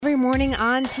every morning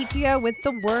on TTO with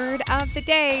the word of the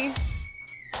day.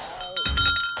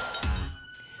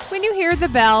 When you hear the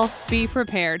bell, be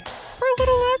prepared for a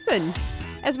little lesson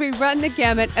as we run the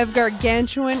gamut of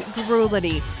gargantuan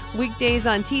garrulity. Weekdays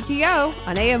on TTO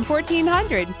on AM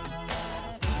 1400.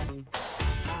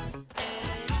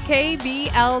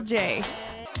 KBLJ.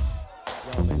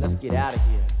 Yo, man, let's get out of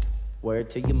here. Word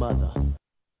to your mother.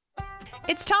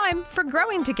 It's time for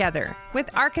Growing Together with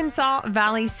Arkansas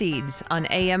Valley Seeds on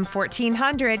AM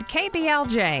 1400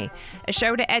 KBLJ, a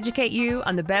show to educate you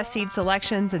on the best seed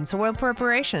selections and soil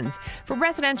preparations for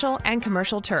residential and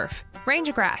commercial turf,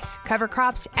 range grass, cover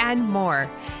crops, and more.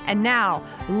 And now,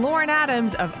 Lauren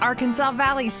Adams of Arkansas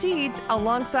Valley Seeds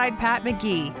alongside Pat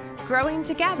McGee, Growing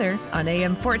Together on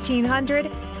AM 1400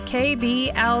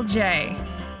 KBLJ.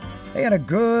 And a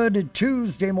good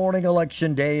Tuesday morning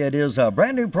election day. It is a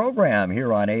brand new program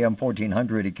here on AM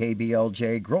 1400 at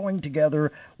KBLJ, Growing Together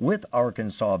with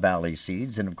Arkansas Valley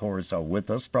Seeds. And of course,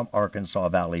 with us from Arkansas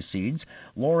Valley Seeds,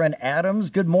 Lauren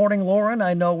Adams. Good morning, Lauren.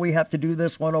 I know we have to do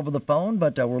this one over the phone,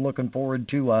 but we're looking forward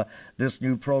to this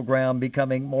new program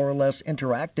becoming more or less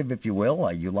interactive, if you will.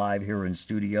 You live here in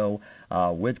studio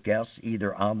with guests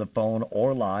either on the phone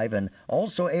or live, and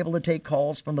also able to take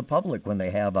calls from the public when they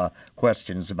have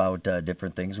questions about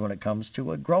different things when it comes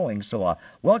to growing. So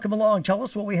welcome along. Tell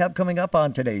us what we have coming up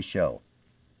on today's show.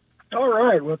 All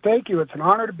right. Well, thank you. It's an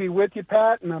honor to be with you,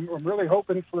 Pat, and I'm really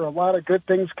hoping for a lot of good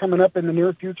things coming up in the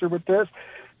near future with this.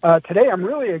 Today, I'm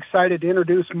really excited to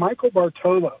introduce Michael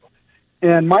Bartolo.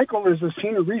 And Michael is a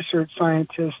senior research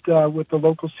scientist with the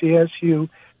local CSU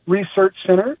Research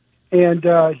Center, and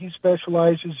he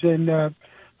specializes in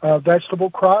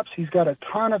vegetable crops. He's got a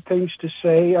ton of things to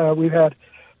say. We've had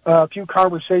a few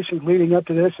conversations leading up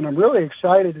to this, and I'm really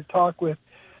excited to talk with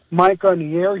Mike on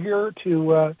the air here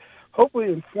to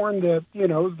hopefully inform the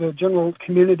general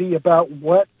community about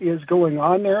what is going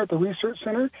on there at the Research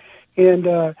Center.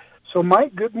 And so,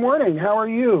 Mike, good morning. How are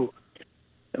you?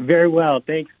 Very well.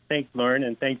 Thanks, Lauren,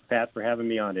 and thanks, Pat, for having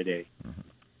me on today.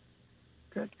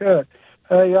 Good.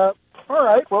 All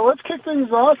right. Well, let's kick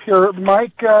things off here,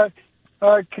 Mike.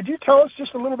 Could you tell us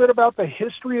just a little bit about the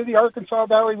history of the Arkansas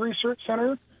Valley Research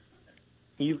Center?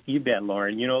 You bet,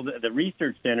 Lauren. You know, the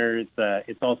Research Center,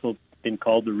 it's also been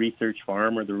called the Research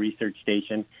Farm or the Research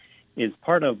Station, is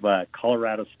part of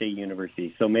Colorado State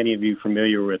University. So many of you are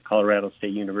familiar with Colorado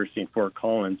State University in Fort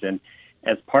Collins. And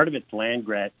as part of its land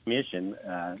grant mission,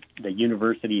 the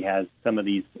university has some of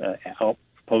these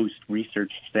outpost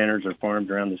research centers or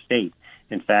farms around the state.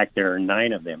 In fact, there are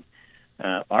 9 of them.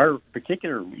 Our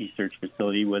particular research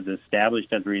facility was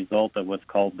established as a result of what's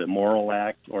called the Morrill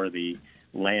Act or the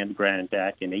Land Grant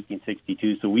Act in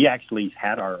 1862. So we actually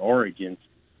had our origins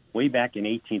way back in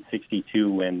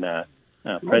 1862 when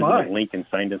President Lincoln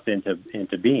signed us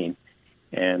into being.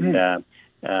 And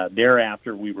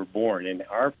thereafter we were born. And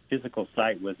our physical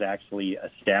site was actually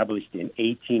established in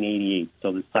 1888.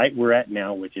 So the site we're at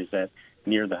now, which is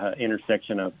near the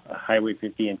intersection of Highway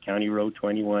 50 and County Road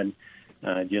 21,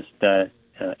 just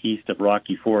east of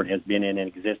Rocky Ford, has been in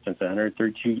existence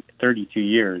 132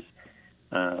 years,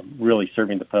 really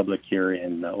serving the public here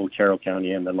in Otero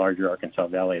County and the larger Arkansas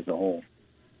Valley as a whole.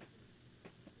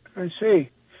 I see.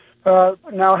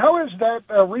 Now, how is that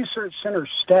research center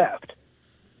staffed?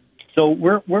 So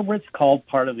we're what's called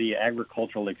part of the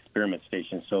Agricultural Experiment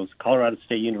Station. So Colorado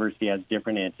State University has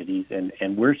different entities,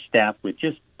 and we're staffed with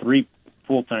just 3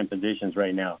 full-time positions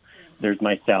right now. There's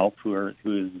myself,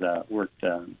 who's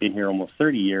been here almost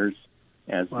 30 years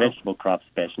as vegetable crop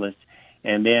specialist.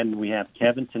 And then we have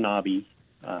Kevin Tanabe,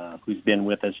 who's been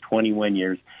with us 21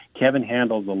 years. Kevin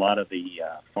handles a lot of the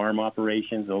farm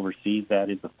operations, oversees that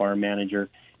as the farm manager,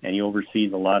 and he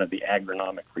oversees a lot of the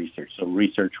agronomic research, so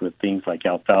research with things like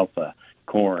alfalfa,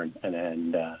 corn,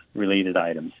 and related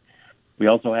items. We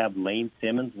also have Lane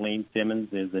Simmons. Lane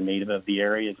Simmons is a native of the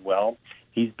area as well.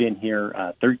 He's been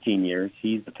here 13 years.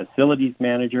 He's the facilities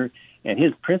manager, and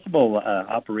his principal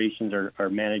operations are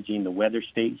managing the Weather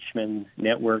Station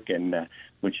Network, and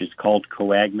which is called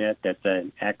COAGMET. That's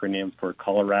an acronym for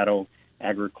Colorado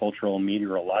Agricultural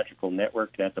Meteorological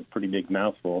Network. That's a pretty big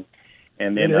mouthful.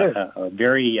 And then a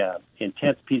very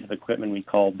intense piece of equipment we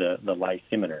call the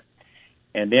lysimeter.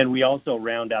 And then we also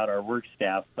round out our work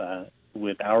staff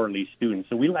with hourly students.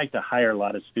 So we like to hire a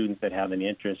lot of students that have an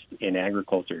interest in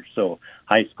agriculture. So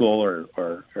high school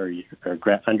or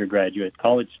undergraduate,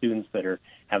 college students that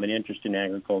have an interest in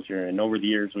agriculture. And over the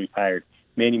years, we've hired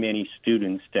many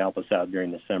students to help us out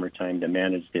during the summertime to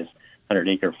manage this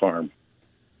 100-acre farm.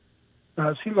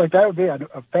 It seems like that would be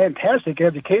a fantastic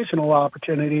educational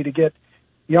opportunity to get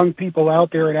young people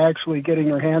out there and actually getting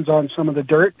their hands on some of the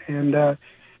dirt and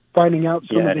finding out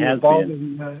some of it the has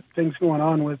evolving things going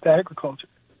on with agriculture.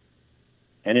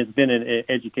 And it's been an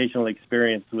educational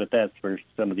experience with us for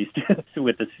some of these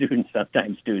with the students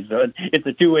sometimes too. So it's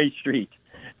a two-way street.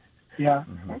 Yeah.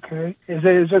 Okay. Is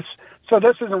this so?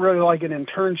 This isn't really like an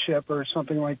internship or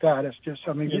something like that. It's just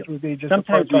something that would be just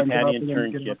sometimes a part-time we've had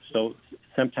job internships. So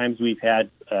sometimes we've had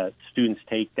students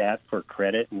take that for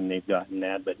credit, and they've gotten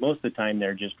that. But most of the time,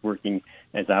 they're just working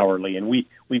as hourly. And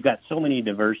we've got so many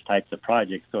diverse types of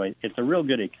projects, so it's a real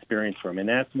good experience for them. And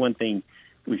that's one thing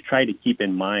we've tried to keep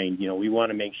in mind. You know, we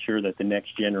want to make sure that the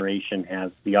next generation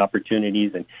has the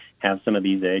opportunities and have some of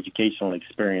these educational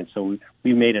experience. So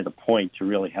we made it a point to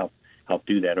really help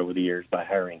do that over the years by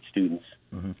hiring students.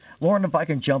 Mm-hmm. Lauren, if I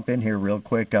can jump in here real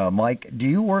quick, Mike, do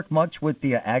you work much with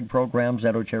the ag programs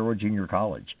at Otero Junior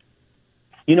College?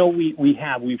 You know, we've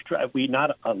tried,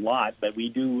 not a lot, but we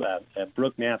do.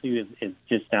 Brooke Matthew is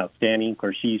just outstanding. Of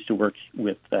course, she used to work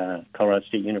with Colorado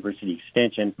State University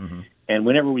Extension, mm-hmm. and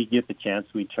whenever we get the chance,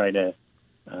 we try to,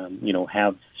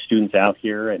 have students out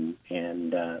here, and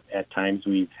at times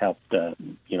we've helped,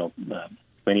 went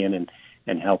in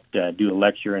and helped do a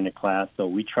lecture in a class. So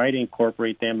we try to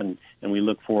incorporate them, and we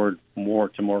look forward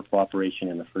to more cooperation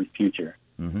in the future.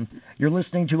 Mm-hmm. You're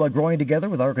listening to Growing Together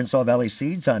with Arkansas Valley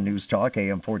Seeds on News Talk,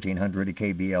 AM 1400 at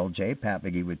KBLJ. Pat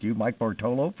McGee with you. Mike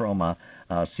Bartolo from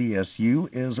CSU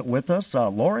is with us.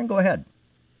 Lauren, go ahead.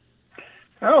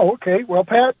 Oh, okay. Well,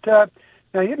 Pat, now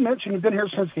you mentioned you've been here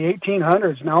since the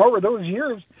 1800s. Now, over those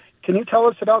years, can you tell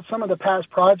us about some of the past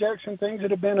projects and things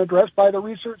that have been addressed by the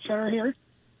Research Center here?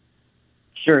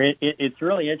 Sure. It's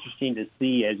really interesting to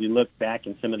see as you look back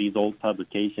in some of these old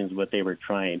publications what they were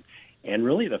trying. And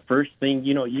really the first thing,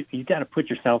 you got to put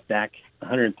yourself back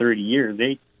 130 years.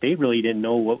 They really didn't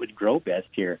know what would grow best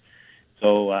here.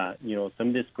 So, some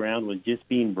of this ground was just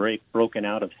being broken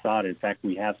out of sod. In fact,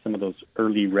 we have some of those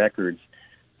early records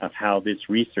of how this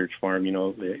research farm,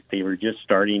 they were just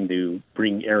starting to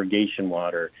bring irrigation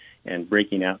water and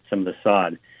breaking out some of the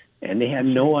sod. And they had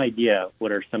no idea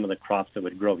what are some of the crops that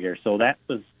would grow here. So that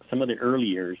was some of the early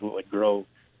years, what would grow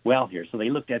well here. So they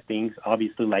looked at things,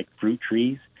 obviously, like fruit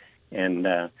trees. And,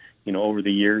 over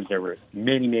the years, there were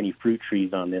many, many fruit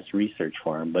trees on this research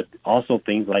farm, but also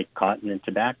things like cotton and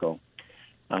tobacco.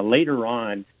 Later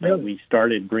on, we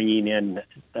started bringing in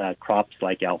crops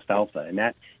like alfalfa. And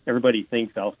that everybody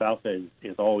thinks alfalfa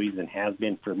is always and has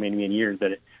been for many, many years,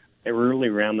 but it were really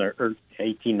around the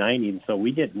 1890s, so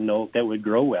we didn't know if that would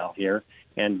grow well here,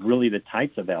 and really the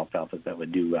types of alfalfa that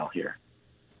would do well here.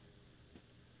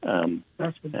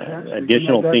 That's fantastic.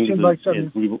 Additional things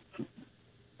something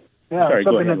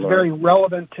that's very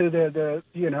relevant to to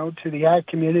the ag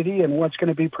community and what's going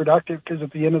to be productive, because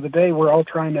at the end of the day, we're all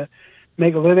trying to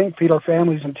make a living, feed our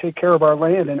families, and take care of our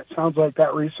land, and it sounds like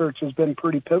that research has been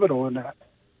pretty pivotal in that.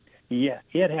 Yeah,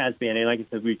 it has been, and like I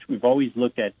said, we've always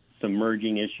looked at some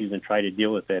merging issues and try to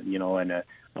deal with it, and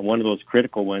one of those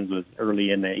critical ones was early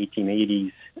in the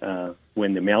 1880s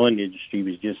when the melon industry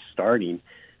was just starting.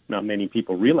 Not many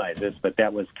people realize this, but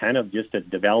that was kind of just a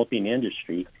developing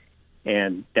industry,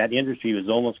 and that industry was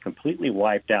almost completely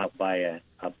wiped out by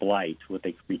a blight, what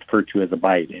they refer to as a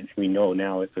blight, and we know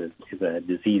now it's a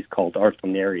disease called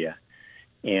arthroneria,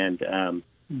 and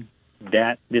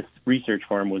that this research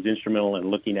farm was instrumental in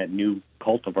looking at new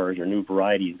cultivars or new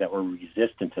varieties that were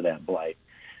resistant to that blight.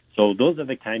 So those are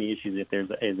the kind of issues.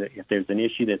 If there's an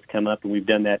issue that's come up, and we've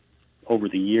done that over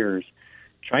the years,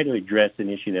 try to address an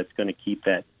issue that's going to keep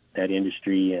that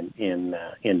industry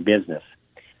in business.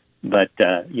 But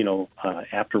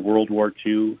after World War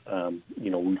II,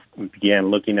 we began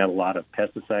looking at a lot of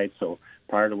pesticides. So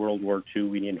prior to World War II,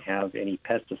 we didn't have any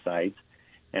pesticides.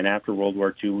 And after World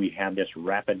War II, we had this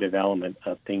rapid development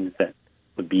of things that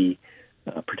would be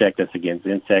protect us against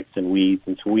insects and weeds.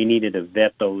 And so we needed to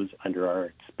vet those under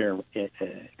our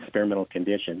experimental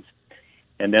conditions.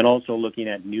 And then also looking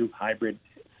at new hybrid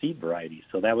seed varieties.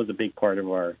 So that was a big part of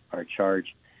our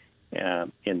charge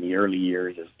in the early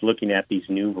years, is looking at these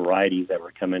new varieties that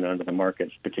were coming onto the market,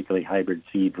 particularly hybrid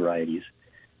seed varieties.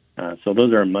 So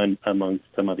those are among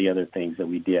some of the other things that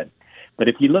we did. But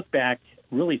if you look back,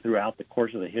 really throughout the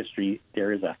course of the history,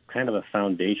 there is a kind of a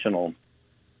foundational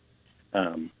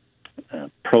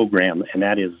program, and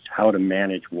that is how to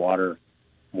manage water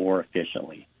more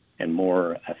efficiently and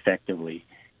more effectively.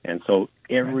 And so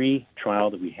every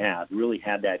trial that we had really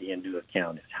had that into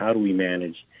account, is how do we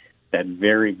manage that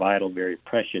very vital, very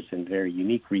precious, and very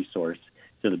unique resource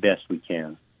to the best we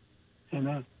can.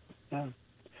 Amen. Yeah.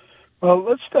 Well,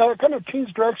 let's kind of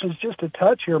change directions just a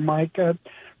touch here, Mike.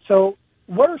 So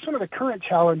what are some of the current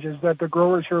challenges that the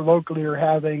growers here locally are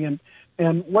having,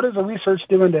 and what is the research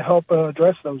doing to help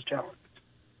address those challenges?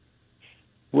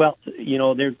 Well,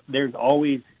 there's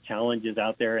always challenges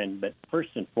out there, but first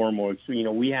and foremost,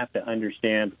 we have to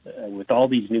understand with all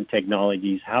these new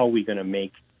technologies, how are we going to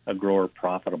make a grower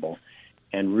profitable?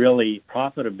 And really,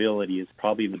 profitability is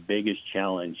probably the biggest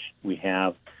challenge we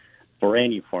have for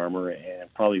any farmer,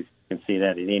 and probably can say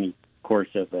that in any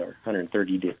course of their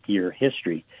 130-year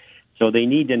history. So they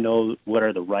need to know what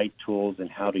are the right tools and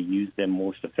how to use them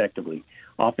most effectively.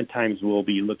 Oftentimes we'll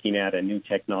be looking at a new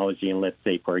technology, and let's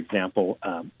say, for example,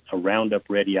 a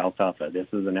Roundup-ready alfalfa. This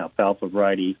is an alfalfa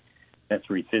variety that's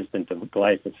resistant to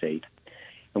glyphosate.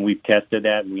 And we've tested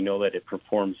that, and we know that it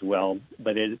performs well.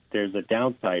 But there's a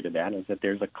downside to that, is that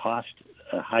there's a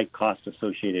high cost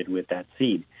associated with that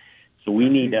seed. So we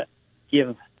need to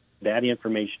give that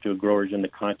information to growers in the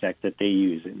context that they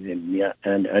use,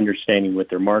 and understanding what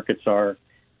their markets are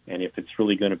and if it's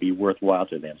really going to be worthwhile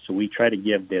to them. So we try to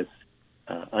give this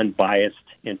unbiased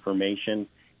information.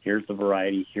 Here's the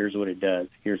variety. Here's what it does.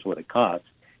 Here's what it costs.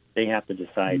 They have to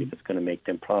decide if it's going to make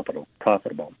them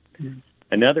profitable.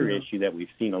 Another issue that we've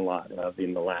seen a lot of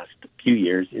in the last few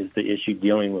years is the issue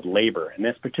dealing with labor, and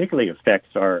this particularly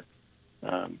affects our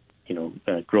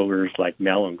growers like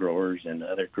melon growers and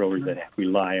other growers that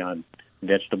rely on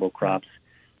vegetable crops.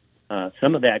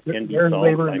 Some of that can be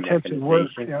solved by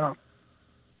mechanization.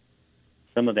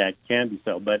 Some of that can be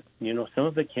solved, but some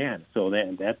of it can. So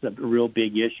that's a real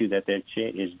big issue. That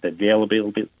is the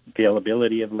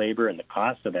availability of labor and the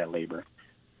cost of that labor.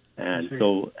 And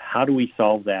so, how do we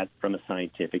solve that from a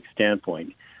scientific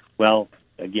standpoint? Well,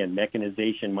 again,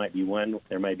 mechanization might be one.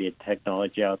 There might be a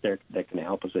technology out there that can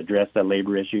help us address that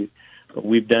labor issue. But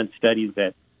we've done studies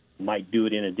that might do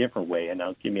it in a different way, and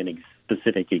I'll give you a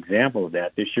specific example of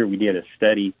that. This year we did a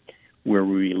study where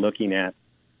we were looking at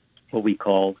what we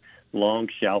call long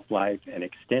shelf life and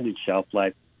extended shelf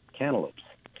life cantaloupes.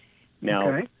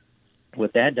 Now,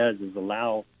 what that does is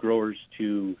allow growers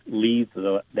to leave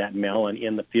that melon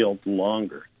in the field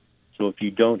longer. So if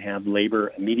you don't have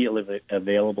labor immediately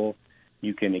available,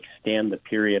 you can extend the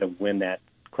period of when that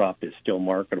crop is still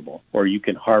marketable, or you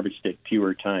can harvest it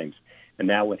fewer times. And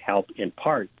that would help, in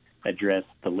part, address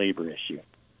the labor issue.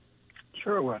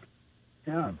 Sure it would.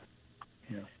 Yeah.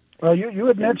 Well, you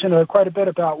had mentioned quite a bit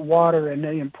about water and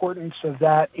the importance of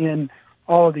that in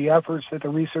all of the efforts that the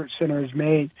Research Center has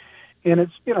made. And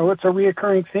it's a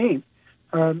reoccurring theme.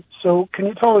 So can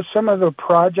you tell us some of the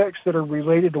projects that are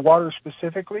related to water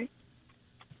specifically?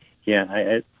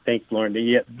 Yeah, thanks, Lauren.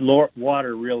 Yeah,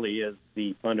 water really is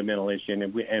the fundamental issue,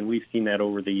 and we've seen that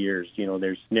over the years.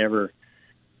 There's never,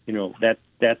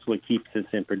 that's what keeps us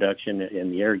in production.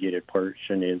 And the irrigated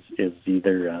portion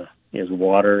is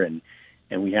water,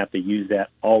 and we have to use that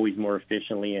always more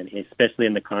efficiently, and especially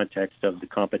in the context of the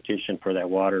competition for that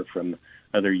water from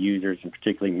other users, and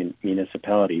particularly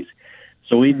municipalities.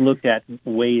 So we've looked at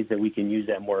ways that we can use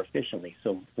that more efficiently.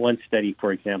 So one study,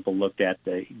 for example, looked at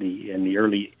in the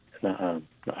early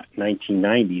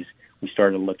 1990s, we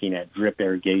started looking at drip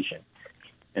irrigation.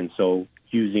 And so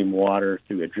using water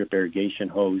through a drip irrigation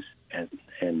hose, and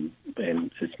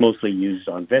it's mostly used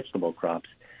on vegetable crops,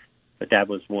 but that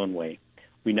was one way.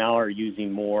 We now are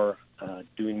using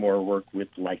doing more work with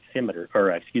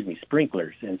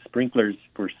sprinklers. And sprinklers,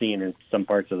 we're seeing in some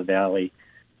parts of the valley,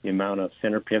 the amount of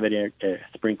center pivot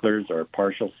sprinklers or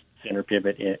partial center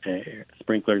pivot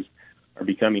sprinklers are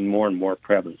becoming more and more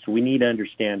prevalent. So we need to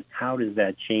understand, how does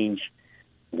that change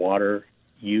water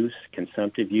use,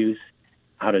 consumptive use?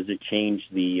 How does it change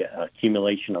the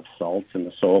accumulation of salts in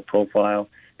the soil profile?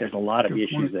 There's a lot of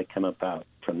issues that come about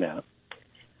from that.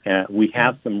 We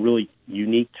have some really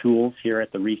unique tools here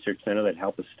at the Research Center that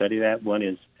help us study that. One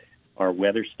is our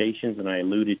weather stations, and I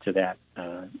alluded to that.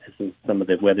 This is some of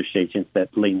the weather stations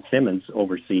that Lane Simmons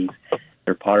oversees.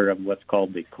 They're part of what's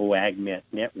called the CoAgMet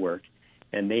network,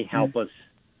 and they help us.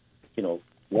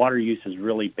 Water use is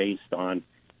really based on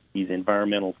these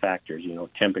environmental factors,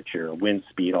 temperature, wind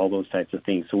speed, all those types of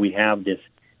things. So we have this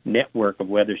network of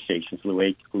weather stations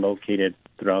located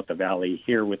throughout the valley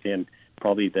here within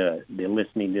probably the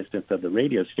listening distance of the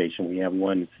radio station. We have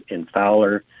one in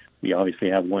Fowler. We obviously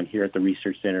have one here at the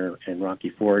Research Center in Rocky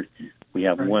Ford. We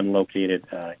have one located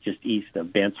just east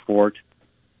of Bent's Fort.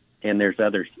 And there's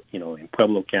others, in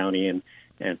Pueblo County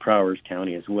and Prowers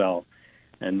County as well.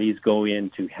 And these go in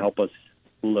to help us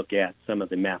look at some of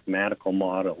the mathematical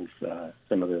models,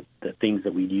 some of the things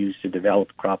that we use to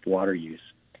develop crop water use.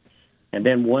 And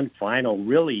then one final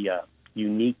really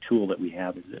unique tool that we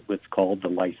have is what's called the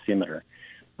lysimeter.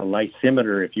 A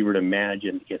lysimeter, if you were to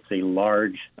imagine, it's a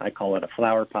large, I call it a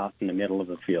flower pot in the middle of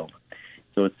the field.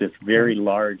 So it's this very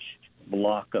large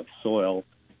block of soil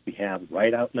we have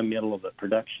right out in the middle of the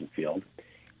production field.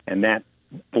 And that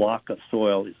block of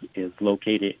soil is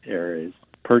located or is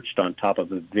perched on top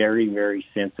of a very, very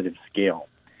sensitive scale.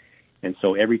 And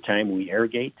so every time we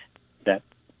irrigate that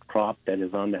crop that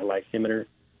is on that lysimeter,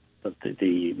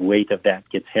 the weight of that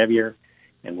gets heavier.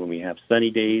 And when we have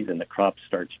sunny days and the crop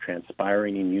starts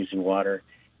transpiring and using water,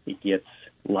 it gets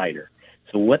lighter.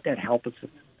 So what that helps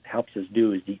us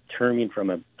do is determine from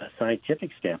a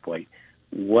scientific standpoint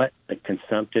what the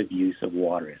consumptive use of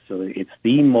water is. So it's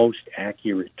the most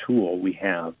accurate tool we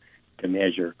have to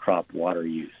measure crop water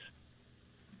use.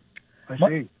 I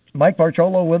see. Mike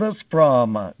Bartolo with us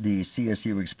from the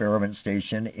CSU Experiment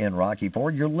Station in Rocky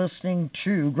Ford. You're listening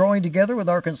to Growing Together with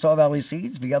Arkansas Valley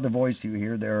Seeds. The other voice you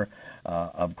hear there,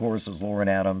 of course, is Lauren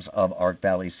Adams of Ark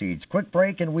Valley Seeds. Quick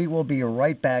break, and we will be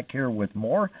right back here with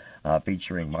more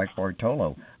featuring Mike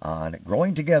Bartolo on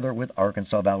Growing Together with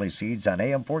Arkansas Valley Seeds on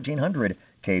AM 1400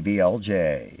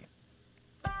 KBLJ.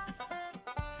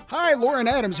 Hi, Lauren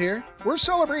Adams here. We're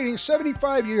celebrating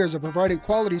 75 years of providing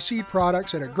quality seed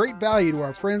products at a great value to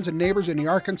our friends and neighbors in the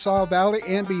Arkansas Valley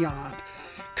and beyond.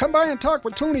 Come by and talk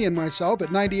with Tony and myself at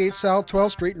 98 South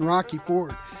 12th Street in Rocky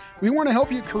Ford. We want to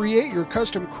help you create your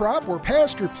custom crop or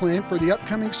pasture plan for the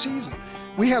upcoming season.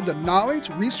 We have the knowledge,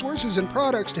 resources, and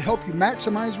products to help you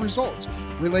maximize results.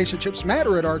 Relationships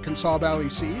matter at Arkansas Valley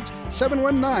Seeds,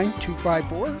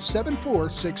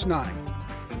 719-254-7469.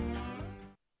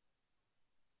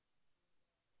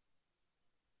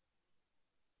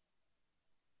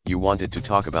 You wanted to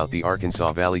talk about the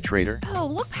Arkansas Valley Trader? Oh,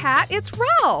 look, Pat, it's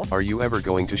Ralph. Are you ever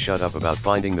going to shut up about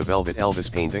finding the Velvet Elvis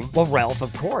painting? Well, Ralph,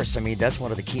 of course. I mean, that's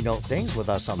one of the keynote things with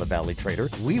us on the Valley Trader.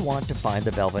 We want to find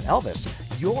the Velvet Elvis.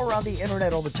 You're on the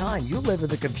internet all the time. You live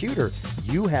with a computer.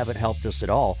 You haven't helped us at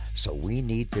all, so we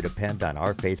need to depend on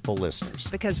our faithful listeners.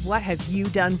 Because what have you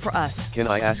done for us? Can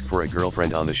I ask for a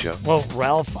girlfriend on the show? Well,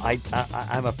 Ralph,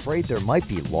 I'm afraid there might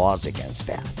be laws against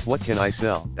that. What can I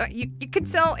sell? You could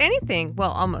sell anything.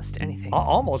 Well, almost anything.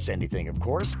 Almost anything, of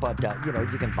course, but,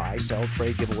 you can buy, sell,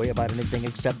 trade, give away about anything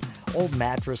except old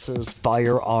mattresses,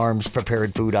 firearms,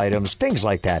 prepared food items, things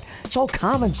like that. It's all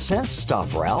common sense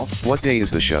stuff, Ralph. What day is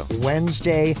the show?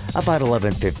 Wednesday, about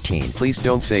 11:15. Please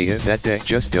don't say it that day,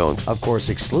 just don't. Of course,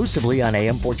 exclusively on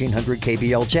AM 1400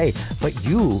 KBLJ, but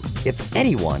you, if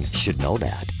anyone, should know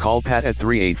that. Call Pat at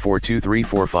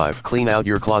 384-2345. Clean out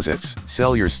your closets.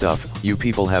 Sell your stuff. You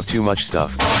people have too much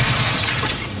stuff.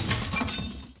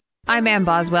 I'm Ann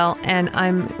Boswell, and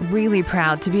I'm really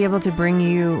proud to be able to bring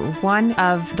you one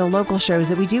of the local shows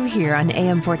that we do here on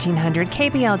AM 1400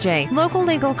 KBLJ, Local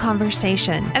Legal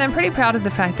Conversation. And I'm pretty proud of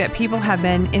the fact that people have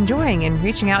been enjoying and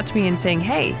reaching out to me and saying,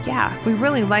 hey, yeah, we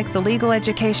really like the legal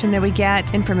education that we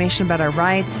get, information about our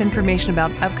rights, information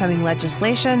about upcoming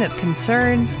legislation, of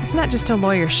concerns. It's not just a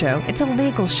lawyer show, it's a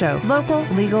legal show. Local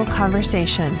Legal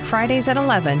Conversation, Fridays at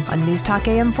 11 on News Talk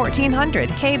AM 1400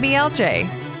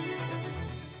 KBLJ.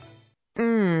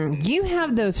 You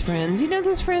have those friends. You know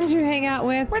those friends you hang out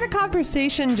with where the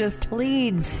conversation just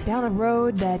leads down a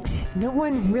road that no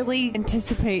one really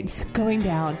anticipates going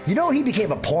down. You know he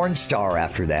became a porn star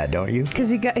after that, don't you? Because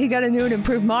he got a new and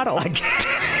improved model.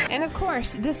 And of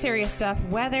course, the serious stuff,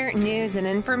 weather, news, and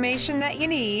information that you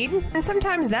need. And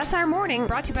sometimes that's our morning,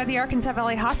 brought to you by the Arkansas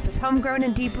Valley Hospice, homegrown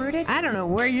and deep-rooted. I don't know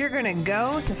where you're going to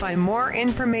go to find more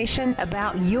information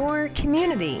about your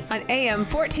community on AM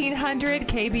 1400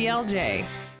 KBLJ.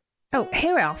 Oh,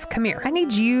 hey, Ralph, come here. I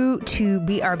need you to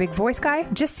be our big voice guy.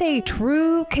 Just say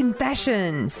True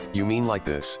Confessions. You mean like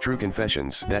this? True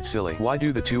Confessions? That's silly. Why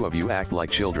do the two of you act like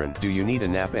children? Do you need a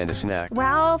nap and a snack?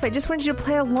 Ralph, I just wanted you to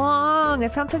play along. I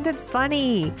found something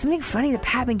funny. Something funny that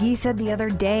Pat McGee said the other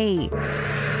day.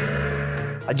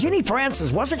 Ginny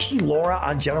Francis, wasn't she Laura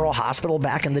on General Hospital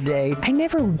back in the day? I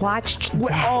never watched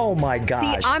that. Oh my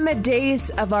gosh. See, I'm a Days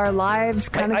of Our Lives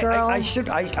kind of girl. I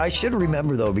should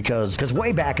remember though, because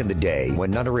way back in the day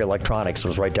when Nunnery Electronics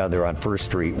was right down there on First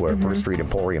Street where First Street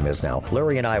Emporium is now,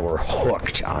 Larry and I were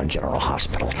hooked on General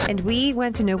Hospital. And we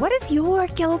want to know, what is your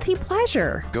guilty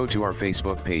pleasure? Go to our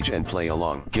Facebook page and play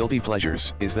along. Guilty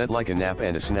pleasures. Is that like a nap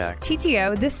and a snack?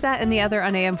 TTO, This, That, and the Other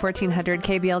on AM 1400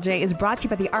 KBLJ is brought to you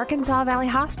by the Arkansas Valley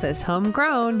Hospice,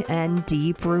 homegrown and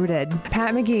deep-rooted.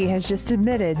 Pat McGee has just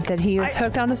admitted that he is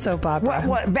hooked on a soap opera.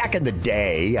 What, back in the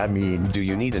day, I mean... Do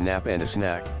you need a nap and a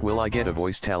snack? Will I get a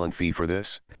voice talent fee for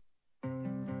this?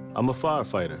 I'm a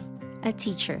firefighter. A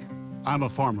teacher. I'm a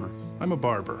farmer. I'm a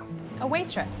barber. A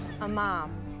waitress. A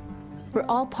mom. We're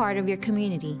all part of your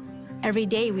community. Every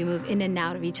day we move in and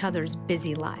out of each other's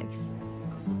busy lives.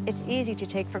 It's easy to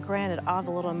take for granted all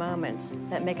the little moments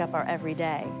that make up our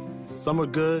everyday. Some are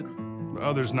good.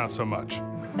 Others not so much.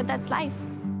 But that's life.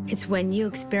 It's when you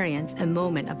experience a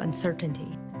moment of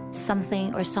uncertainty.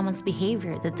 something or someone's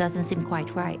behavior that doesn't seem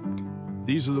quite right.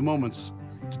 These are the moments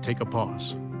to take a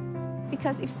pause.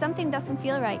 Because if something doesn't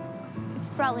feel right, it's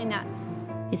probably not.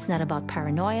 It's not about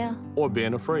paranoia or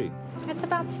being afraid. It's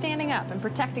about standing up and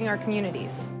protecting our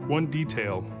communities. One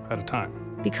detail at a time.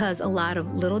 Because a lot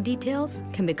of little details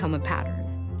can become a pattern.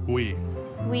 We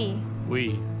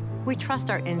trust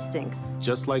our instincts.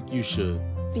 Just like you should.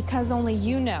 Because only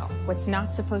you know what's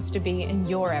not supposed to be in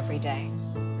your everyday.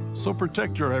 So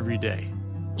protect your everyday.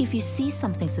 If you see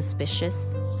something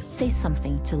suspicious, say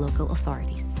something to local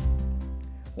authorities.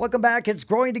 Welcome back. It's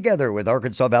Growing Together with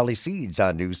Arkansas Valley Seeds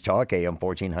on News Talk, AM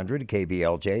 1400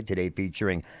 KBLJ. Today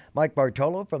featuring Mike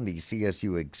Bartolo from the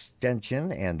CSU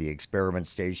Extension and the Experiment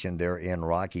Station there in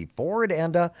Rocky Ford.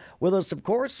 And with us, of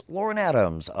course, Lauren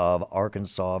Adams of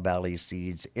Arkansas Valley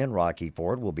Seeds in Rocky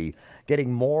Ford. We'll be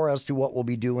getting more as to what we'll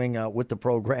be doing with the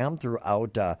program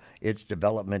throughout its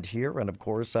development here. And, of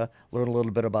course, learn a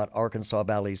little bit about Arkansas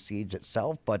Valley Seeds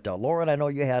itself. But, Lauren, I know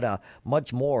you had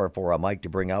much more for Mike to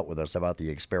bring out with us about the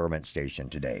Experiment Station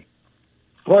today.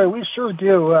 Boy, we sure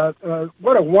do.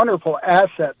 What a wonderful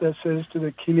asset this is to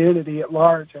the community at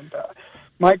large. And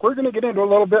Mike, we're going to get into a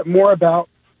little bit more about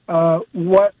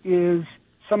what is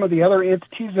some of the other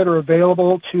entities that are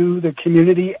available to the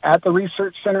community at the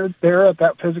research center there at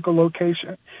that physical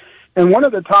location. And one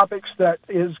of the topics that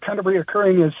is kind of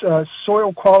reoccurring is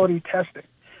soil quality testing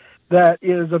that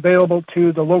is available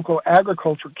to the local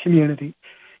agriculture community.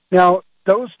 Now,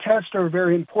 those tests are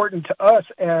very important to us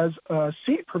as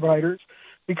seed providers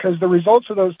because the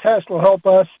results of those tests will help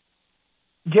us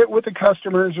get with the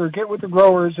customers or get with the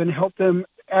growers and help them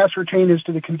ascertain as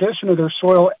to the condition of their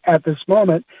soil at this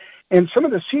moment and some of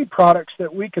the seed products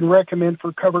that we can recommend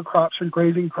for cover crops and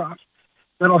grazing crops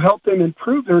that'll help them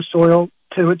improve their soil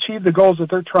to achieve the goals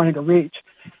that they're trying to reach.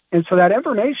 And so that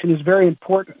information is very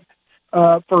important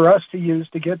for us to use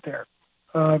to get there.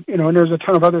 And there's a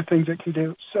ton of other things it can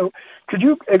do. So could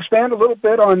you expand a little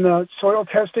bit on soil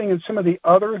testing and some of the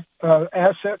other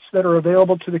assets that are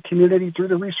available to the community through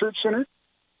the Research Center?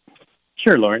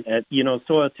 Sure, Lauren.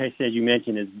 Soil testing, as you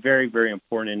mentioned, is very, very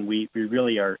important, and we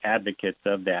really are advocates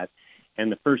of that. And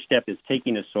the first step is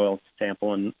taking a soil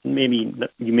sample, and maybe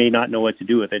you may not know what to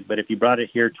do with it, but if you brought it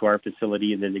here to our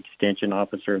facility, the extension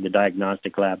officer, the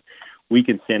diagnostic lab, we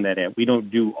can send that out. We don't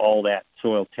do all that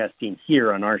soil testing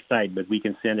here on our site, but we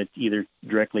can send it either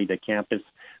directly to campus,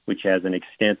 which has an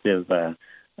extensive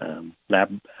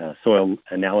soil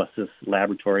analysis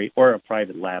laboratory, or a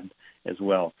private lab as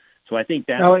well. So I think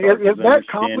that's... Now, is that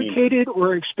complicated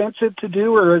or expensive to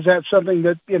do, or is that something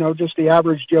that, just the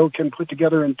average Joe can put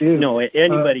together and do? No,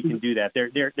 anybody can do that.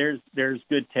 There's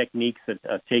good techniques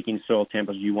of taking soil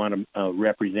samples. You want a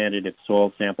representative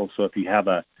soil sample, so if you have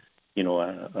a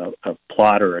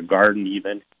plot or a garden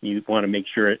even, you want to make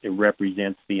sure it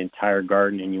represents the entire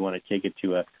garden, and you want to take it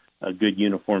to a good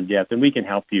uniform depth, and we can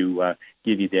help you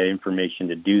give you that information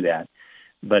to do that.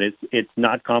 But it's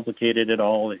not complicated at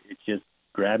all. It's just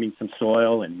grabbing some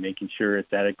soil and making sure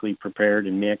it's adequately prepared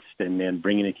and mixed, and then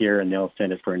bringing it here, and they'll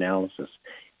send it for analysis.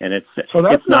 And it's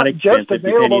not just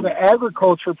available to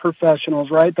agriculture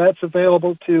professionals, right? That's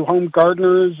available to home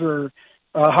gardeners or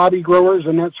hobby growers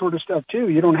and that sort of stuff too.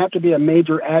 You don't have to be a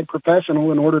major ag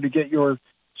professional in order to get your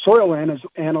soil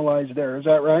analyzed there. Is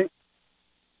that right?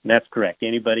 That's correct.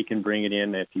 Anybody can bring it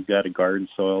in if you've got a garden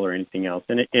soil or anything else,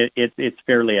 and it's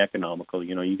fairly economical.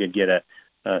 You could get a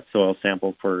soil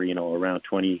sample for around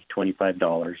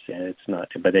 $25, and it's not,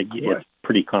 but it's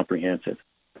pretty comprehensive.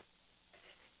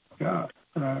 Yeah,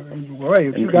 boy,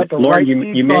 if you got the Lauren,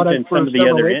 right you mentioned some of the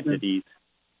other entities.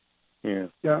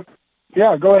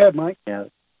 Yeah, go ahead, Mike.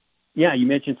 Yeah, you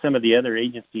mentioned some of the other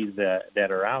agencies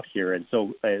that are out here. And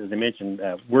so, as I mentioned,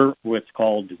 we're what's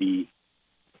called the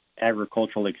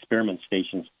Agricultural Experiment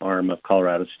Stations arm of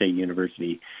Colorado State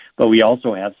University. But we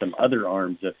also have some other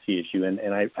arms of CSU,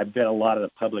 and I bet a lot of the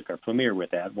public are familiar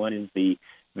with that. One is the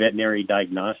Veterinary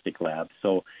Diagnostic Lab.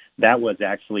 So that was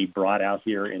actually brought out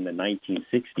here in the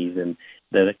 1960s, and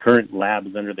the current lab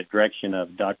is under the direction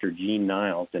of Dr. Gene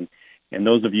Niles. And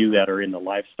those of you that are in the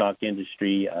livestock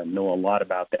industry know a lot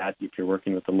about that. If you're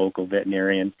working with a local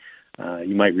veterinarian,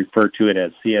 you might refer to it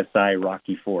as CSI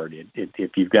Rocky Ford.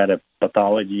 If you've got a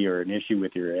pathology or an issue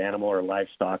with your animal or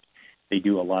livestock, they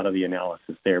do a lot of the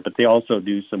analysis there. But they also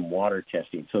do some water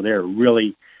testing. So they're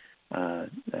really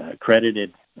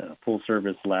accredited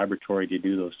full-service laboratory to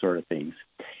do those sort of things.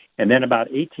 And then about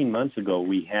 18 months ago,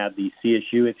 we had the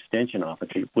CSU Extension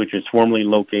Office, which is formerly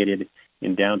located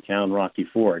in downtown Rocky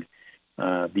Ford.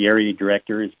 The area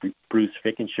director is Bruce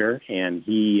Fickenshire, and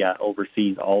he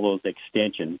oversees all those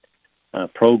extension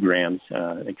programs.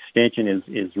 Extension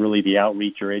is really the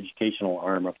outreach or educational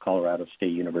arm of Colorado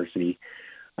State University.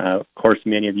 Of course,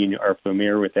 many of you are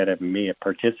familiar with that and may have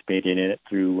participated in it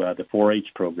through the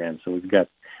 4-H program. So we've got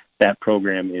that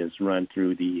program is run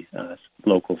through the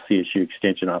local CSU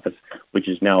Extension office, which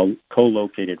is now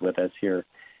co-located with us here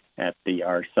at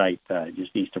our site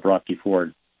just east of Rocky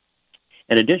Ford.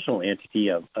 An additional entity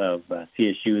of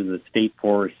CSU is the State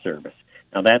Forest Service.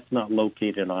 Now, that's not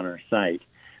located on our site,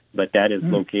 but that is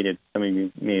located, some of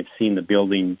you may have seen the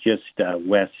building just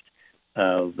west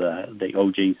of the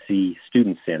OJC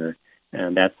Student Center,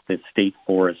 and that's the State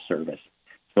Forest Service.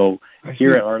 So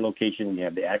here at our location, we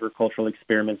have the Agricultural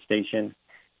Experiment Station,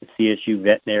 the CSU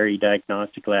Veterinary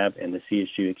Diagnostic Lab, and the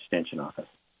CSU Extension Office.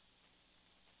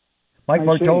 Mike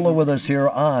Bartolo with us here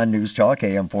on News Talk,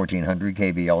 AM 1400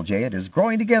 KBLJ. It is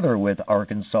Growing Together with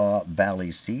Arkansas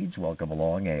Valley Seeds. Welcome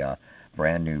along, a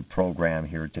brand new program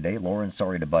here today. Lauren,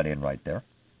 sorry to butt in right there.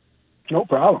 No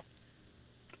problem.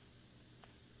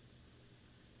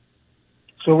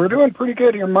 So we're doing pretty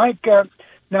good here, Mike.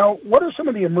 Now, what are some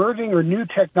of the emerging or new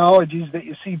technologies that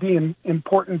you see being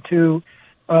important to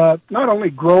not only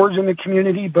growers in the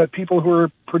community, but people who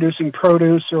are producing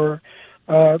produce or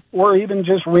even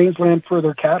just rangeland for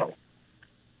their cattle?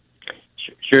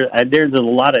 Sure. There's a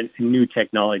lot of new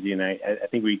technology, and I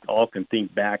think we all can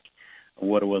think back on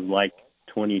what it was like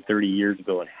 20, 30 years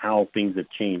ago and how things have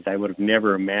changed. I would have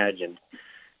never imagined,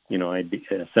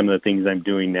 some of the things I'm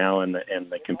doing now and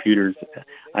the computers.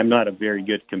 I'm not a very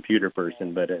good computer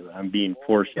person, but I'm being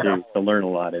forced to learn a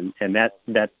lot. And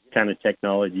that kind of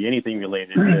technology, anything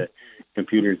related to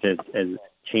computers has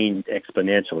changed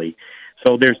exponentially.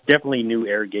 So there's definitely new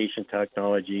irrigation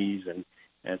technologies, and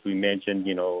as we mentioned,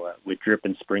 with drip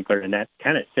and sprinkler, and that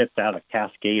kind of sets out a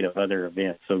cascade of other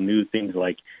events. So new things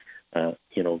like,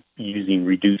 using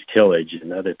reduced tillage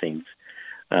and other things.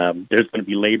 There's going to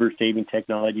be labor-saving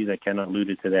technologies. I kind of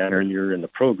alluded to that earlier in the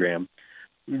program.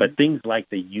 But things like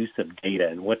the use of data,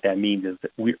 and what that means is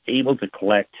that we're able to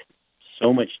collect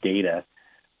so much data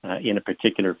in a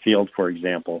particular field, for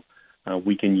example.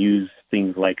 We can use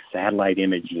things like satellite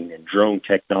imaging and drone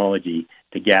technology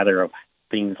to gather up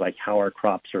things like how our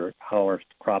crops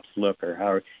look,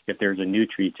 or if there's a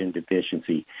nutrient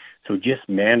deficiency. So just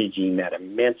managing that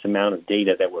immense amount of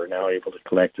data that we're now able to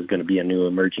collect is going to be a new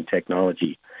emerging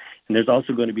technology. And there's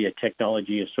also going to be a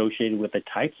technology associated with the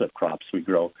types of crops we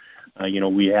grow.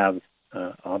 We have,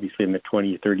 obviously in the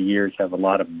 20 or 30 years, have a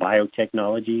lot of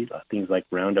biotechnology, things like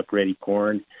Roundup-ready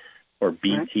corn or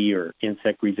BT or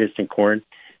insect-resistant corn.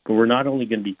 But we're not only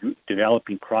going to be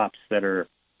developing crops that are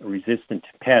resistant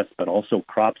to pests, but also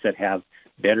crops that have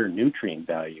better nutrient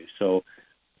value. So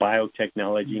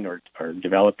biotechnology or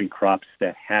developing crops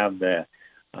that have the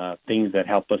things that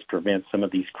help us prevent some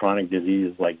of these chronic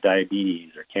diseases like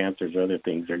diabetes or cancers or other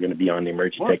things are going to be on the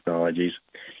emerging technologies.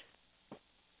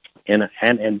 And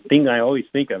thing I always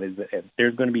think of is that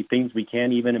there's going to be things we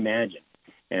can't even imagine.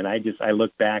 And I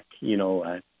look back,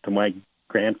 to my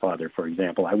grandfather, for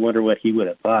example. I wonder what he would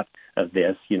have thought of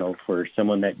this, for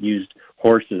someone that used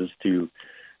horses to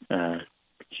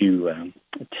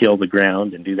till the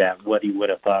ground and do that, what he would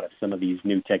have thought of some of these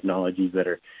new technologies that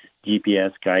are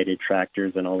GPS-guided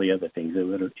tractors and all the other things. It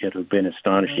would have been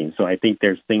astonishing. So I think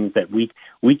there's things that we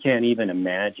can't even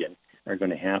imagine are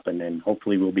going to happen, and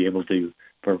hopefully we'll be able to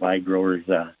provide growers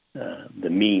the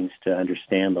means to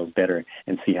understand those better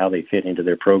and see how they fit into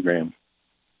their program.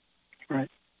 Right.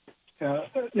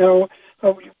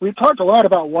 We've talked a lot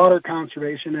about water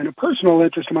conservation, and a personal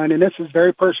interest of mine, and this is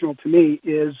very personal to me,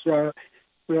 is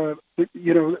the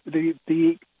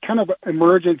kind of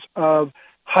emergence of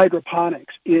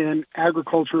hydroponics in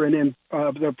agriculture and in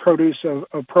the produce of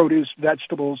produce,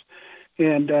 vegetables,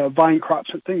 and vine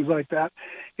crops and things like that.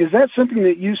 Is that something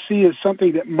that you see as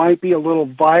something that might be a little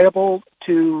viable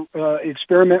to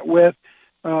experiment with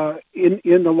in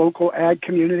the local ag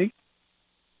community?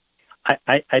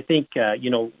 I think,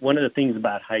 one of the things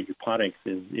about hydroponics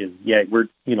is the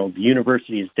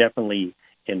university is definitely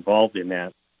involved in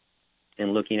that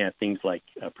and looking at things like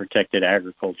protected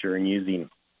agriculture and using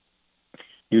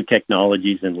new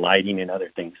technologies and lighting and other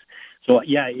things. So,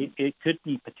 it could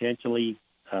be potentially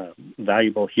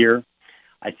valuable here.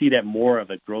 I see that more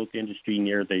of a growth industry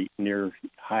near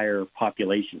higher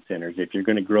population centers. If you're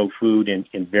going to grow food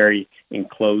in very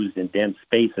enclosed and dense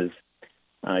spaces,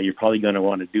 you're probably going to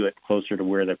want to do it closer to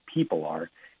where the people are.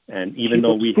 And even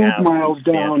though we have miles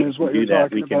down is what you're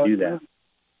talking about. We can do that.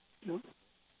 Yeah.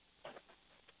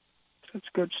 That's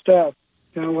good stuff.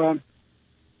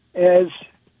 As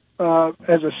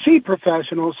a seed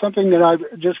professional, something that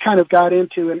I've just kind of got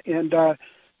into and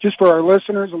just for our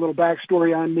listeners, a little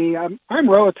backstory on me. I'm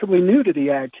relatively new to the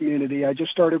ag community. I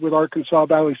just started with Arkansas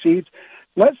Valley Seeds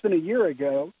less than a year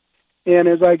ago. And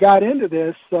as I got into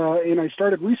this and I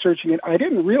started researching it, I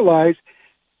didn't realize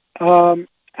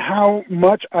how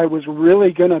much I was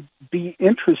really going to be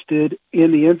interested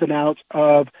in the ins and outs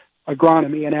of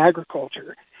agronomy and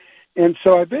agriculture. And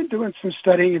so I've been doing some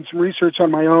studying and some research on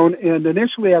my own, and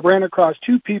initially I ran across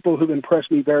two people who've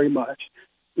impressed me very much.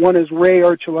 One is Ray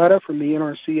Archuleta from the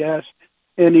NRCS,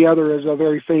 and the other is a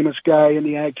very famous guy in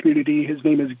the ag community. His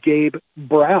name is Gabe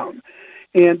Brown.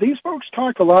 And these folks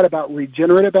talk a lot about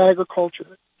regenerative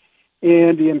agriculture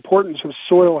and the importance of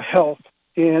soil health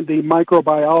and the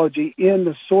microbiology in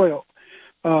the soil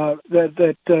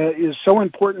that is so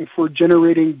important for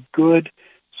generating good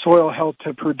soil health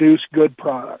to produce good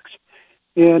products.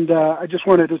 And I just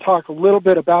wanted to talk a little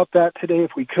bit about that today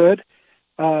if we could,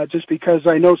 just because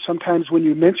I know sometimes when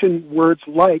you mention words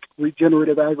like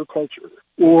regenerative agriculture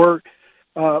or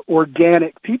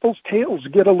organic, people's tails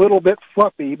get a little bit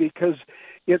fluffy because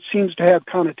it seems to have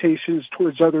connotations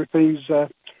towards other things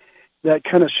that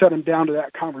kind of shut them down to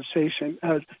that conversation.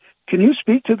 Can you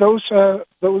speak to those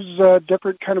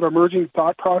different kind of emerging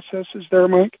thought processes there,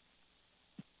 Mike?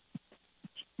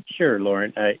 Sure,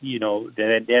 Lauren. That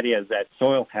is that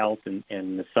soil health and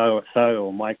the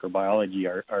soil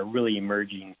microbiology are really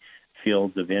emerging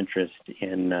fields of interest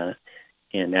in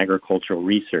agricultural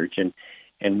research, and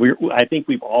I think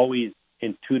we've always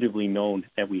intuitively known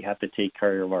that we have to take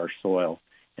care of our soil.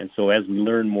 And so as we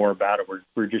learn more about it,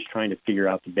 we're just trying to figure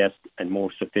out the best and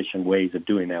most efficient ways of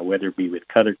doing that, whether it be with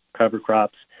cover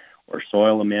crops or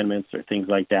soil amendments or things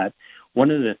like that. One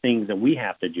of the things that we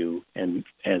have to do, and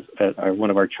as one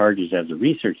of our charges as a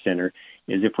research center,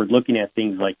 is if we're looking at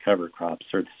things like cover crops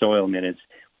or soil amendments,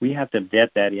 we have to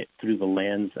vet that through the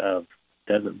lens of,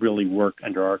 does it really work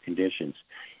under our conditions?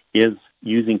 Is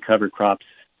using cover crops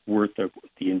worth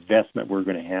the investment we're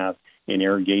going to have in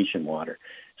irrigation water?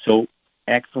 So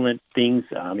excellent things.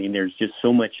 I mean, there's just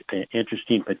so much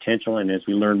interesting potential, and as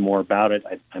we learn more about it,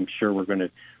 I'm sure we're going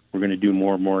to do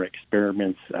more and more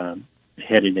experiments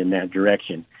headed in that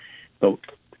direction. But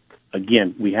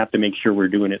again, we have to make sure we're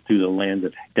doing it through the lens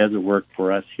of, does it work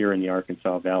for us here in the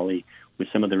Arkansas Valley with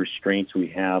some of the restraints we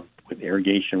have with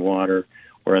irrigation water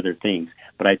or other things.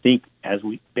 But I think as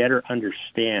we better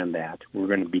understand that, we're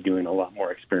going to be doing a lot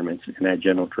more experiments in that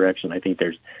general direction. I think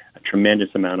there's a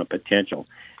tremendous amount of potential.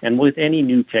 And with any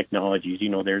new technologies,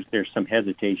 there's some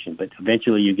hesitation, but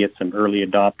eventually you get some early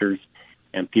adopters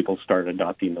and people start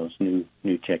adopting those new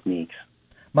techniques.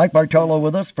 Mike Bartolo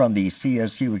with us from the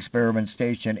CSU Experiment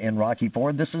Station in Rocky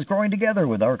Ford. This is Growing Together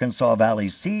with Arkansas Valley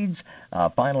Seeds.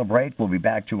 Final break. We'll be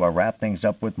back to wrap things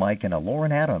up with Mike and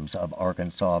Lauren Adams of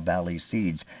Arkansas Valley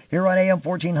Seeds here on AM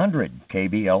 1400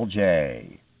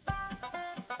 KBLJ.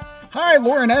 Hi,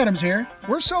 Lauren Adams here.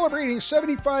 We're celebrating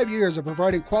 75 years of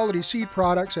providing quality seed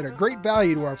products at a great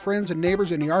value to our friends and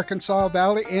neighbors in the Arkansas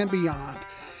Valley and beyond.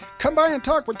 Come by and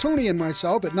talk with Tony and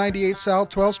myself at 98 South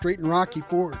 12th Street in Rocky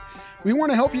Ford. We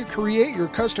want to help you create your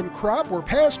custom crop or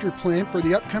pasture plan for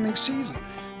the upcoming season.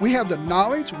 We have the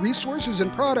knowledge, resources,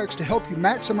 and products to help you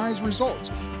maximize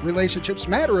results. Relationships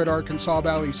matter at Arkansas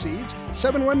Valley Seeds,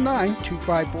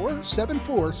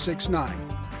 719-254-7469.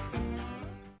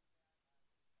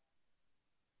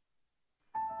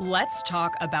 Let's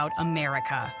talk about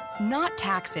America. Not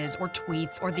taxes or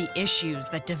tweets or the issues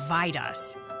that divide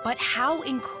us, but how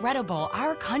incredible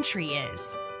our country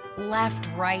is. Left,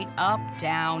 right, up,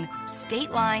 down,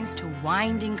 state lines to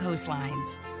winding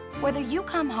coastlines. Whether you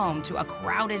come home to a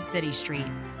crowded city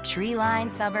street,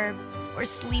 tree-lined suburb, or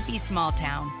sleepy small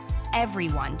town,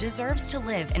 everyone deserves to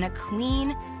live in a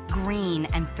clean, green,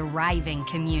 and thriving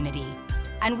community.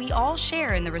 And we all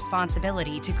share in the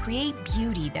responsibility to create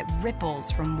beauty that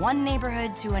ripples from one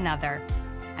neighborhood to another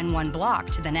and one block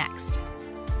to the next.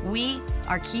 We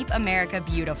are Keep America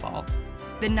Beautiful,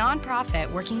 the nonprofit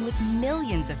working with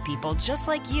millions of people just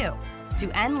like you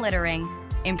to end littering,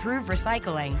 improve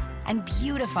recycling, and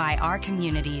beautify our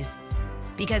communities.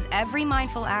 Because every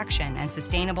mindful action and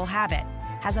sustainable habit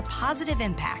has a positive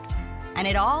impact, and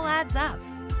it all adds up.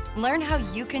 Learn how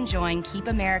you can join Keep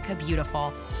America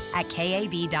Beautiful at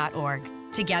KAB.org.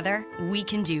 Together, we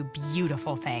can do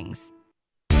beautiful things.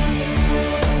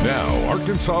 Now,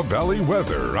 Arkansas Valley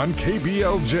weather on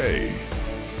KBLJ.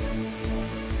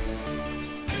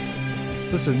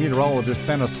 This is meteorologist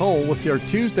Dennis Hull with your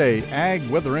Tuesday ag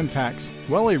weather impacts.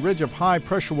 Well, a ridge of high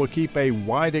pressure will keep a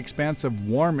wide expanse of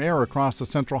warm air across the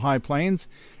central high plains,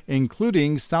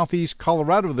 including southeast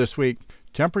Colorado this week.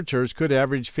 Temperatures could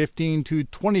average 15 to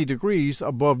 20 degrees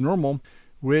above normal.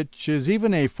 which is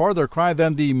even a farther cry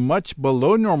than the much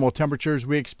below normal temperatures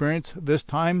we experienced this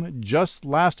time just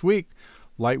last week.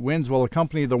 Light winds will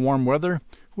accompany the warm weather,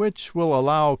 which will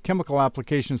allow chemical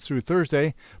applications through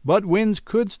Thursday, but winds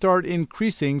could start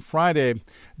increasing Friday.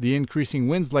 The increasing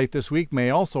winds late this week may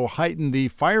also heighten the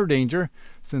fire danger,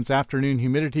 since afternoon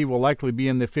humidity will likely be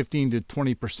in the 15 to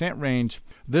 20% range.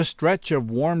 This stretch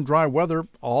of warm, dry weather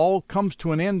all comes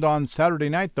to an end on Saturday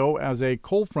night, though, as a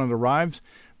cold front arrives,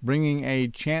 bringing a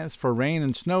chance for rain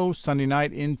and snow Sunday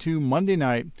night into Monday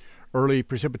night. Early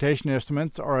precipitation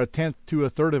estimates are 1/10 to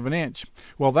 1/3 of an inch.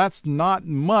 Well, that's not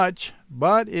much,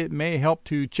 but it may help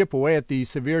to chip away at the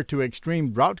severe to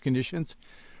extreme drought conditions,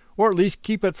 or at least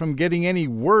keep it from getting any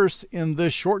worse in the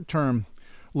short term.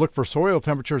 Look for soil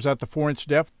temperatures at the 4-inch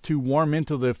depth to warm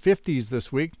into the 50s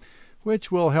this week,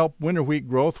 which will help winter wheat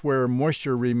growth where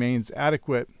moisture remains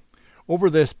adequate. Over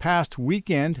this past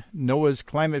weekend, NOAA's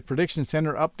Climate Prediction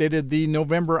Center updated the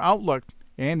November outlook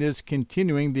and is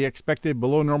continuing the expected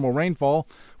below normal rainfall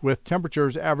with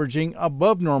temperatures averaging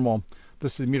above normal.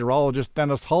 This is meteorologist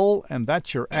Dennis Hull, and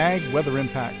that's your Ag Weather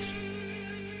Impacts.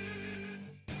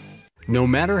 No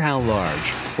matter how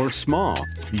large or small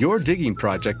your digging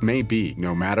project may be,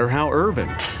 no matter how urban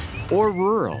or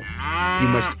rural, you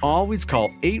must always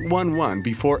call 811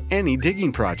 before any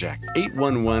digging project.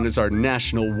 811 is our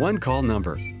national one-call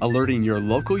number, alerting your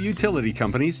local utility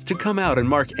companies to come out and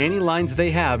mark any lines they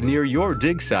have near your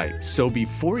dig site. So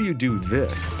before you do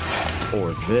this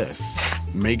or this,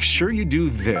 make sure you do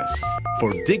this.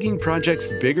 For digging projects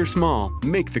big or small,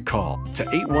 make the call to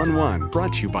 811,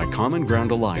 brought to you by Common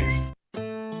Ground Alliance.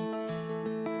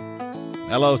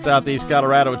 Hello, Southeast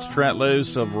Colorado. It's Trent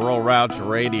Luce of Rural Routes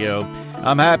Radio.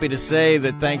 I'm happy to say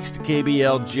that thanks to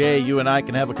KBLJ, you and I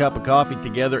can have a cup of coffee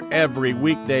together every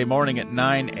weekday morning at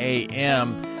 9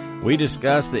 a.m. We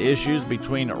discuss the issues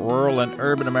between rural and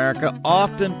urban America,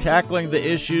 often tackling the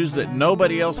issues that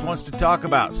nobody else wants to talk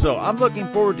about. So I'm looking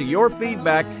forward to your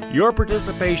feedback, your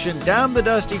participation down the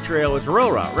dusty trail. It's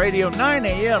Rural Route Radio, 9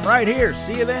 a.m. right here.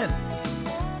 See you then.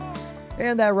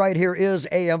 And that right here is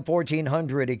AM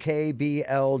 1400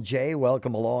 KBLJ.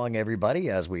 Welcome along,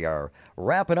 everybody, as we are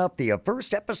wrapping up the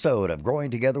first episode of Growing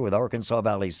Together with Arkansas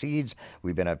Valley Seeds.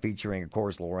 We've been featuring, of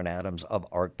course, Lauren Adams of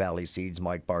Ark Valley Seeds,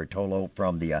 Mike Bartolo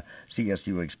from the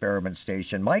CSU Experiment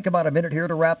Station. Mike, about a minute here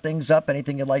to wrap things up.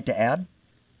 Anything you'd like to add?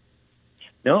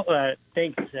 No,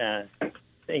 thanks.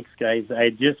 Thanks, guys. I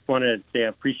just want to say I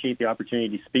appreciate the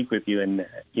opportunity to speak with you. And,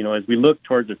 as we look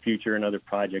towards the future and other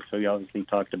projects, so we obviously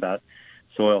talked about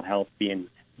soil health being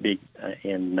big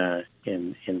in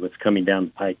what's coming down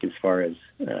the pike as far as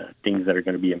things that are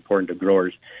going to be important to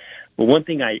growers. Well, one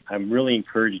thing I'm really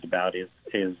encouraged about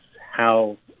is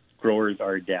how growers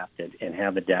are adapted and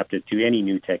have adapted to any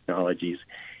new technologies.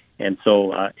 And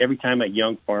so every time a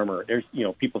young farmer,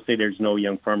 people say there's no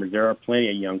young farmers. There are plenty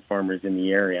of young farmers in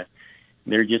the area.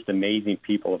 They're just amazing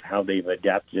people of how they've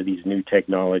adapted to these new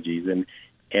technologies.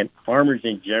 And farmers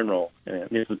in general,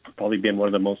 this has probably been one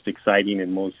of the most exciting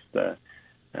and most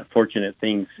fortunate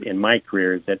things in my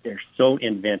career, is that they're so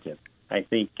inventive. I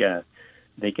think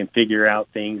they can figure out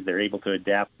things. They're able to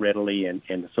adapt readily.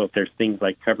 And so if there's things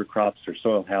like cover crops or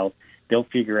soil health, they'll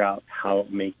figure out how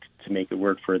to make it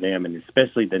work for them, and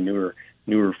especially the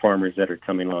newer farmers that are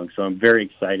coming along. So I'm very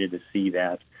excited to see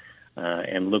that.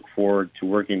 And look forward to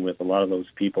working with a lot of those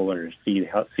people and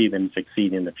see them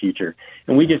succeed in the future.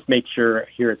 And we just make sure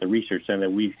here at the Research Center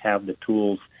that we have the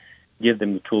tools, give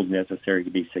them the tools necessary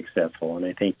to be successful. And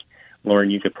I think,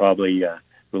 Lauren, you could probably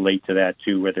relate to that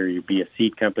too, whether you be a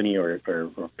seed company or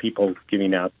people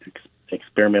giving out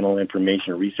experimental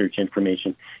information or research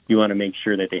information. You want to make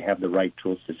sure that they have the right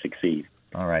tools to succeed.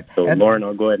 All right. So, Lauren,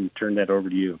 I'll go ahead and turn that over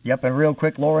to you. Yep, and real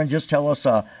quick, Lauren, just tell us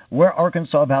where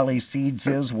Arkansas Valley Seeds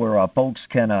is, where folks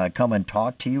can come and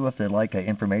talk to you if they'd like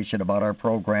information about our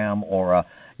program, or,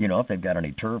 if they've got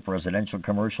any turf, residential,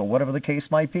 commercial, whatever the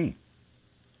case might be.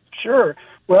 Sure.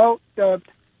 Well,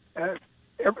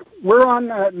 we're on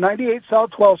 98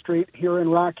 South 12th Street here in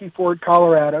Rocky Ford,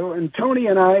 Colorado, and Tony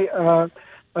and I...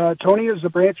 Tony is the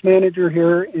branch manager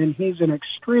here, and he's an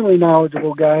extremely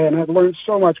knowledgeable guy, and I've learned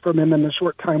so much from him in the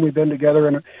short time we've been together,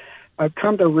 and I've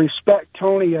come to respect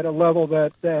Tony at a level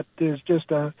that is just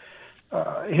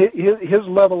his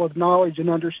level of knowledge and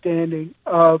understanding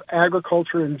of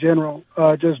agriculture in general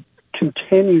just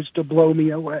continues to blow me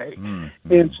away.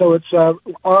 Mm-hmm. And so it's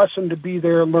awesome to be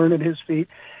there learning his feet.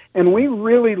 And we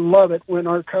really love it when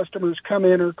our customers come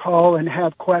in or call and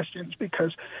have questions,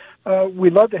 because we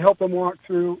love to help them walk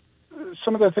through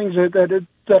some of the things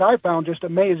that I found just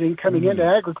amazing coming into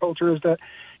agriculture, is that,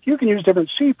 you can use different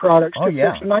seed products to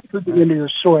yeah. fix nitrogen into your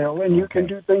soil, and you can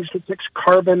do things to fix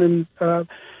carbon and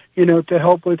to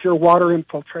help with your water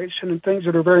infiltration and things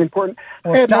that are very important.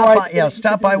 Well,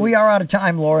 stop by. We are out of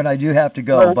time, Lauren. I do have to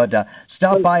go, but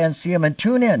stop by and see them, and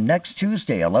tune in next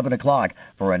Tuesday, 11 o'clock,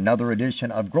 for another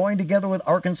edition of Growing Together with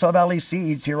Arkansas Valley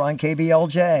Seeds here on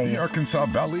KBLJ. The Arkansas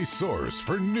Valley source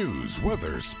for news,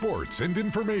 weather, sports, and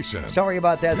information. Sorry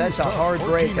about that. That's a hard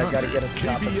break. I've got to get it to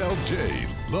top of it. KBLJ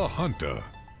La Junta.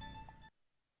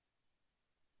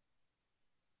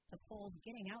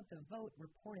 Getting out the vote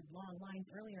reported long lines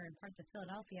earlier in parts of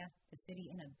Philadelphia, the city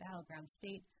in a battleground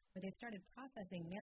state where they've started processing